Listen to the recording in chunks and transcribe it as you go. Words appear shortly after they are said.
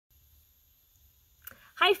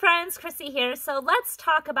Hi friends, Chrissy here. So let's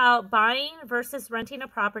talk about buying versus renting a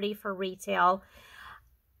property for retail,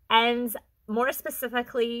 and more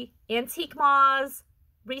specifically, antique malls,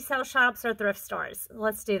 resale shops, or thrift stores.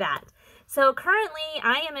 Let's do that. So currently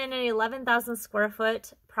I am in an 11,000 square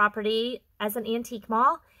foot property as an antique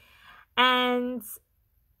mall. And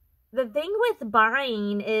the thing with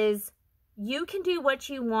buying is you can do what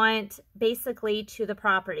you want basically to the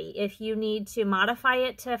property. If you need to modify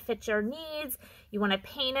it to fit your needs, you want to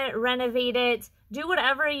paint it, renovate it, do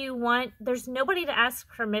whatever you want. There's nobody to ask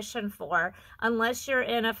permission for unless you're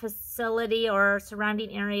in a facility or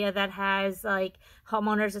surrounding area that has like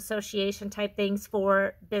homeowners association type things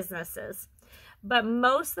for businesses. But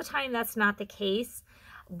most of the time that's not the case.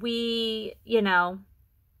 We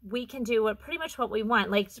can do pretty much what we want.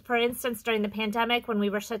 Like, for instance, during the pandemic, when we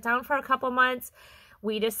were shut down for a couple months,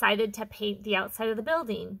 we decided to paint the outside of the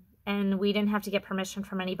building, and we didn't have to get permission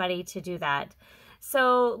from anybody to do that.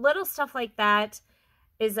 So little stuff like that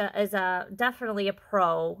is definitely a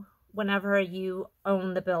pro whenever you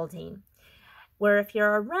own the building. Where if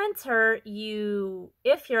you're a renter,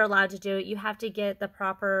 if you're allowed to do it, you have to get the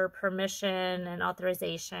proper permission and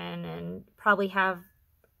authorization and probably have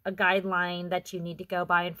a guideline that you need to go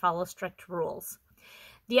by and follow strict rules.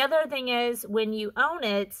 The other thing is, when you own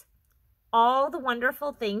it, all the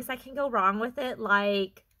wonderful things that can go wrong with it,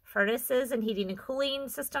 like furnaces and heating and cooling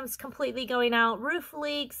systems completely going out, roof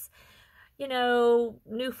leaks,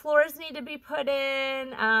 new floors need to be put in,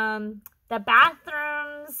 the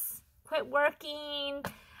bathrooms quit working,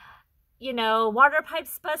 water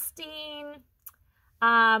pipes busting.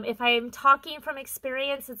 If I'm talking from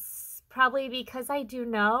experience, it's probably because I do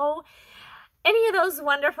know any of those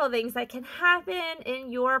wonderful things that can happen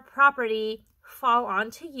in your property fall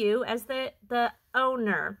onto you as the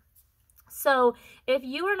owner. So if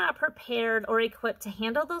you are not prepared or equipped to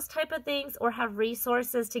handle those type of things or have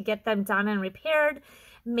resources to get them done and repaired,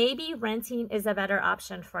 maybe renting is a better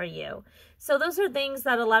option for you. So those are things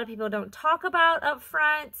that a lot of people don't talk about up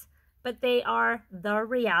front, but they are the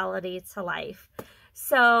reality to life.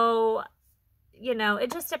 So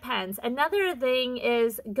it just depends. Another thing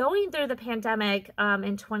is, going through the pandemic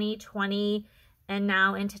in 2020 and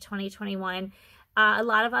now into 2021, a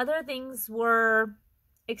lot of other things were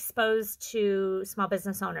exposed to small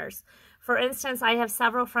business owners. For instance, I have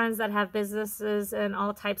several friends that have businesses in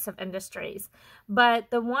all types of industries, but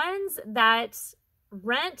the ones that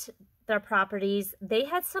rent their properties, they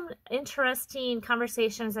had some interesting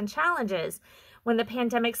conversations and challenges. When the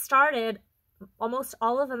pandemic started, almost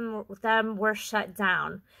all of them were shut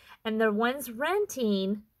down. And the ones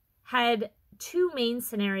renting had two main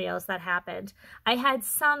scenarios that happened. I had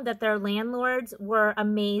some that their landlords were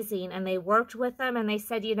amazing and they worked with them and they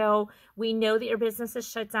said, we know that your business is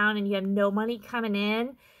shut down and you have no money coming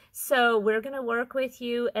in. So we're going to work with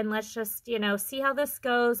you and let's just, see how this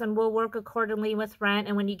goes, and we'll work accordingly with rent.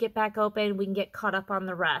 And when you get back open, we can get caught up on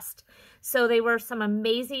the rest. So they were some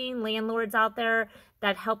amazing landlords out there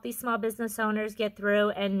that helped these small business owners get through.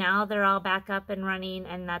 And now they're all back up and running,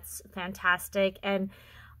 and that's fantastic. And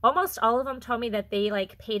almost all of them told me that they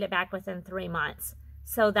paid it back within 3 months.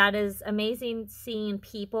 So that is amazing, seeing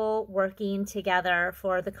people working together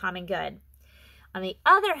for the common good. On the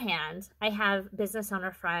other hand, I have business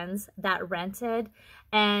owner friends that rented,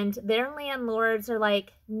 and their landlords are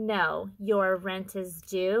like, no, your rent is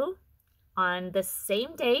due on the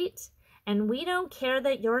same date, and we don't care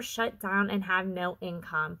that you're shut down and have no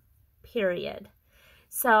income, period.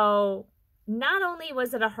 So not only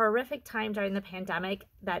was it a horrific time during the pandemic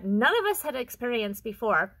that none of us had experienced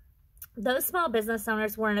before, those small business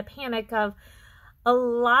owners were in a panic of a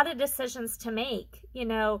lot of decisions to make.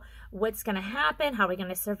 What's going to happen? How are we going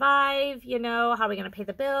to survive? How are we going to pay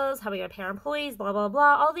the bills? How are we going to pay our employees? Blah, blah,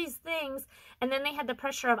 blah, all these things. And then they had the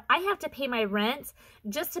pressure of, I have to pay my rent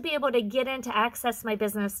just to be able to get in to access my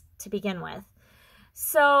business to begin with.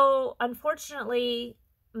 So unfortunately,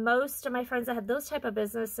 most of my friends that had those type of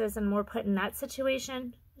businesses and were put in that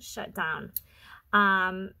situation shut down.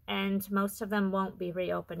 And most of them won't be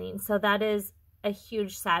reopening. So that is a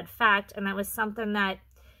huge sad fact, and that was something that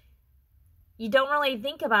you don't really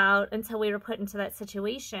think about until we were put into that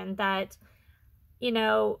situation. That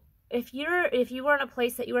if you were in a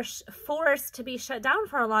place that you were forced to be shut down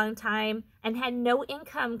for a long time and had no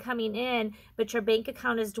income coming in, but your bank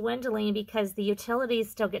account is dwindling because the utilities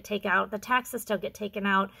still get taken out, the taxes still get taken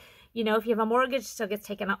out, if you have a mortgage, still gets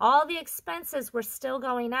taken out, all the expenses were still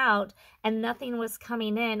going out and nothing was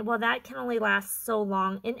coming in. Well, that can only last so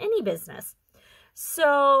long in any business.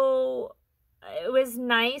 So it was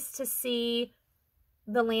nice to see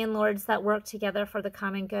the landlords that work together for the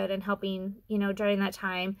common good and helping, during that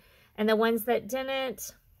time. And the ones that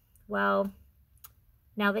didn't, well,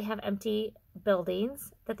 now they have empty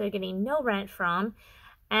buildings that they're getting no rent from.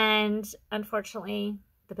 And unfortunately,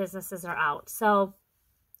 the businesses are out. So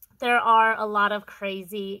there are a lot of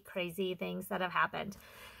crazy, crazy things that have happened.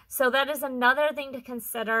 So that is another thing to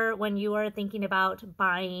consider when you are thinking about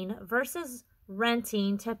buying versus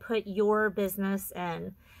renting to put your business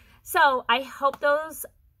in. So I hope those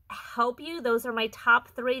help you. Those are my top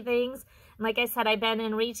 3 things. And like I said, I've been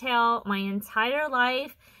in retail my entire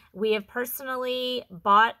life. We have personally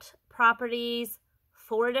bought properties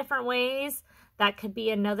 4 different ways. That could be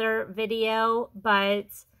another video, but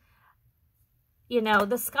you know,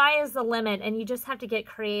 the sky is the limit and you just have to get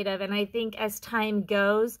creative. And I think as time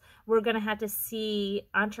goes, we're going to have to see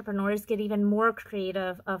entrepreneurs get even more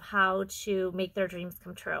creative of how to make their dreams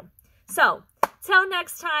come true. So till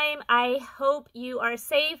next time, I hope you are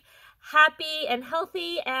safe, happy, and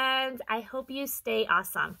healthy, and I hope you stay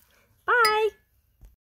awesome.